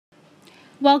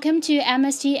Welcome to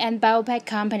MST and Biopack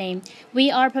Company. We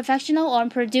are professional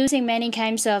on producing many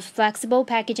kinds of flexible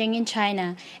packaging in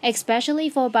China, especially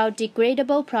for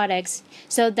biodegradable products.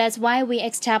 So that's why we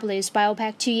established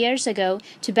Biopack 2 years ago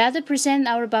to better present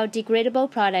our biodegradable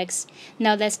products.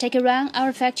 Now let's take around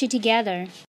our factory together.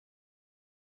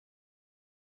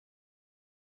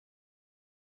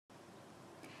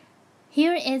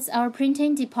 Here is our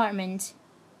printing department.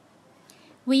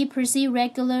 We proceed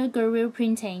regular guerrilla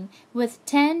printing with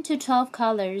 10 to 12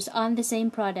 colors on the same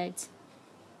product.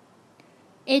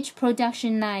 Each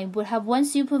production line would have one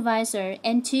supervisor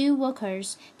and 2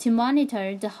 workers to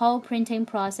monitor the whole printing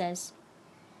process.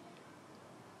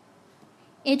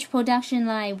 Each production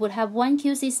line would have one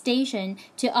QC station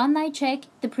to online check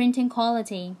the printing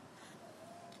quality.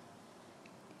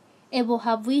 It will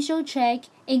have visual check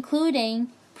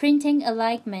including printing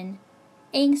alignment,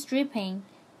 ink stripping,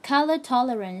 color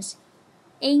tolerance,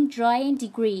 ink drying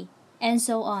degree, and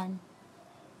so on.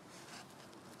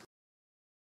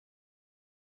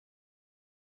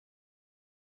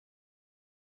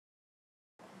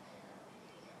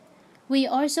 We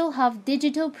also have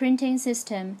digital printing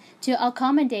system to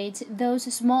accommodate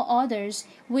those small orders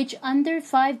which under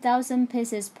 5,000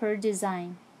 pieces per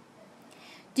design.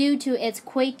 Due to its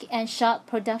quick and short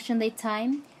production lead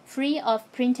time, free of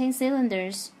printing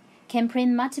cylinders, can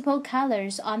print multiple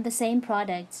colors on the same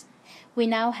product. We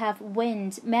now have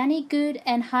won many good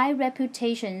and high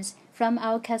reputations from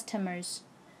our customers.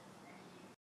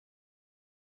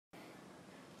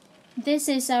 This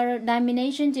is our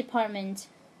lamination department.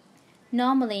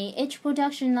 Normally, each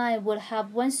production line would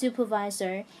have one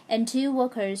supervisor and 2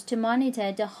 workers to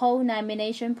monitor the whole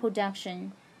lamination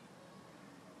production,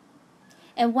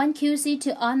 and one QC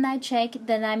to online check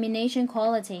the lamination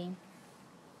quality.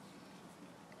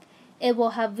 It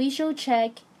will have visual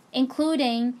check,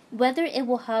 including whether it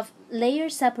will have layer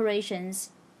separations,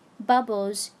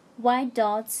 bubbles, white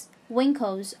dots,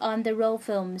 wrinkles on the roll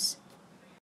films.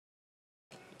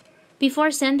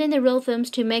 Before sending the roll films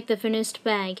to make the finished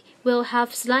bag, we'll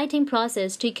have sliding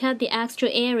process to cut the extra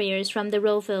areas from the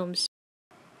roll films.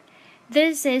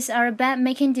 This is our bag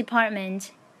making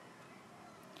department.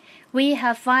 We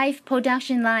have 5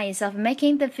 production lines of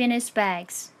making the finished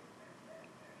bags.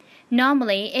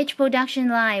 Normally, each production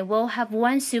line will have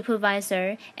one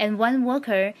supervisor and 1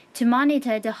 worker to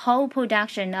monitor the whole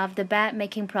production of the bag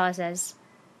making process,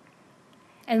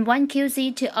 and 1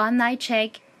 QC to online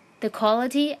check the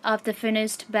quality of the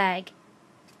finished bag.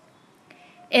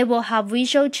 It will have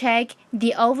visual check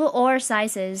the overall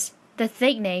sizes, the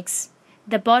thickness,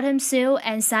 the bottom seal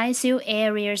and side seal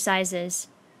area sizes.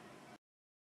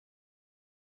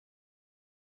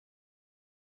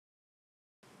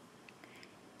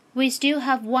 We still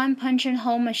have 1 punch-and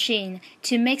hole machine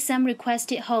to make some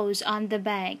requested holes on the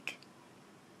bag.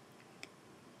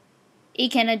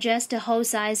 It can adjust the hole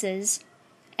sizes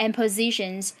and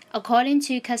positions according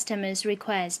to customers'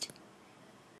 request.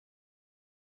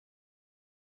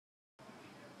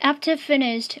 After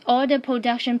finished all the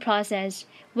production process,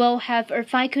 we'll have a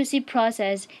FIQC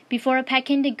process before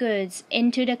packing the goods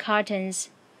into the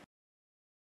cartons.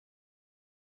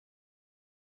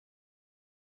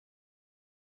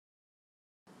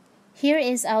 Here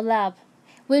is our lab.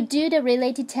 We'll do the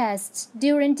related tests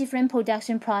during different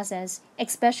production process,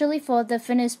 especially for the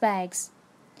finished bags.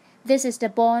 This is the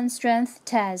bond strength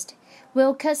test.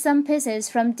 We'll cut some pieces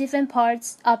from different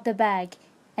parts of the bag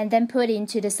and then put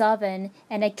into the solvent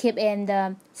and then keep in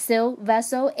the seal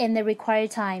vessel in the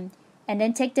required time, and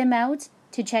then take them out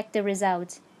to check the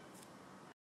result.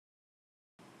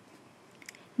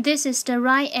 This is the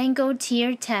right angle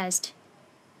tear test.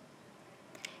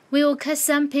 We will cut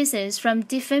some pieces from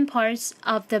different parts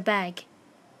of the bag.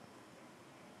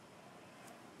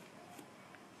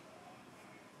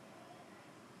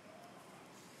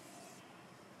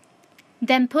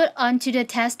 Then put onto the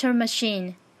tester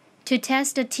machine to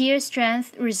test the tear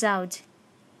strength result.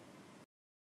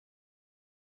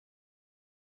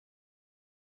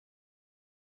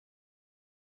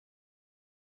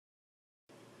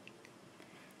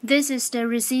 This is the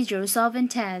residual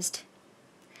solvent test.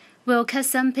 We'll cut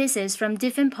some pieces from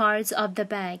different parts of the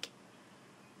bag,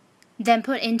 then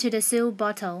put into the seal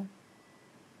bottle.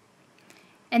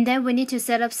 And then we need to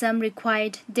set up some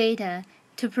required data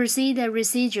to proceed the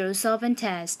residual solvent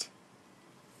test.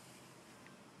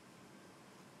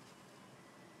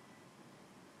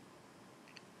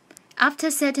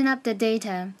 After setting up the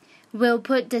data, we'll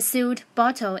put the sealed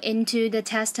bottle into the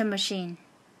tester machine.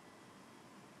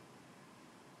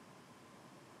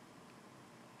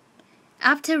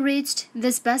 After reached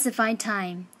the specified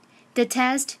time, the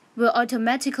test will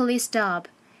automatically stop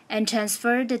and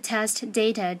transfer the test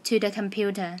data to the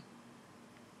computer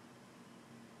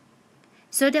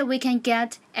so that we can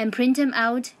get and print them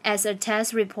out as a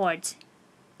test report.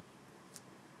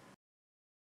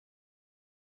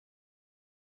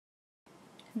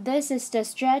 This is the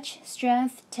stretch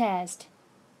strength test.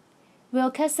 We'll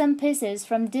cut some pieces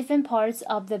from different parts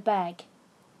of the bag.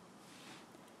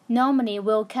 Normally,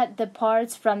 we'll cut the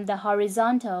parts from the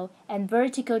horizontal and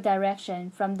vertical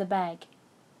direction from the bag.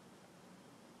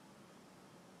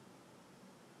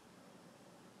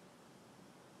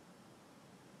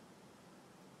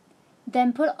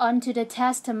 Then put onto the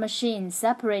test machine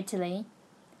separately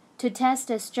to test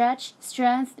the stretch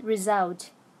strength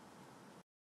result.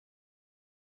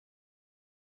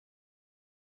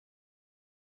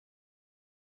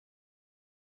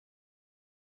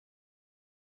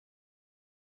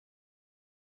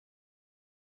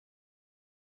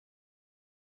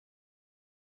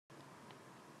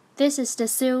 This is the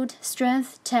sealed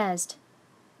strength test.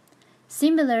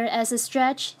 Similar as a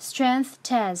stretch strength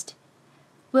test,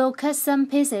 we'll cut some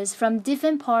pieces from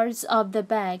different parts of the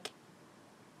bag.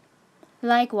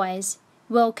 Likewise,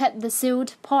 we'll cut the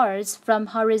sealed parts from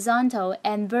horizontal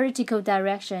and vertical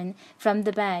direction from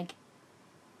the bag.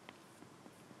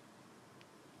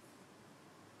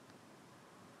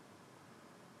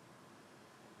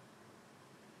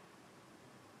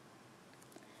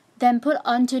 Then put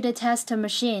onto the test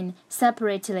machine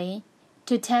separately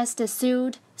to test the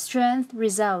sealed strength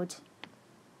result.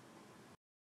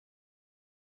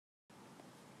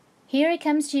 Here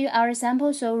comes to our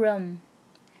sample showroom.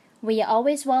 We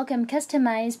always welcome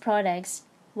customized products.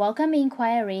 Welcome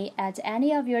inquiry at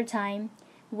any of your time.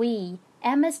 We,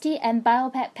 MST and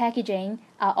Biopack Packaging,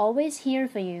 are always here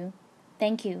for you.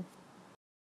 Thank you.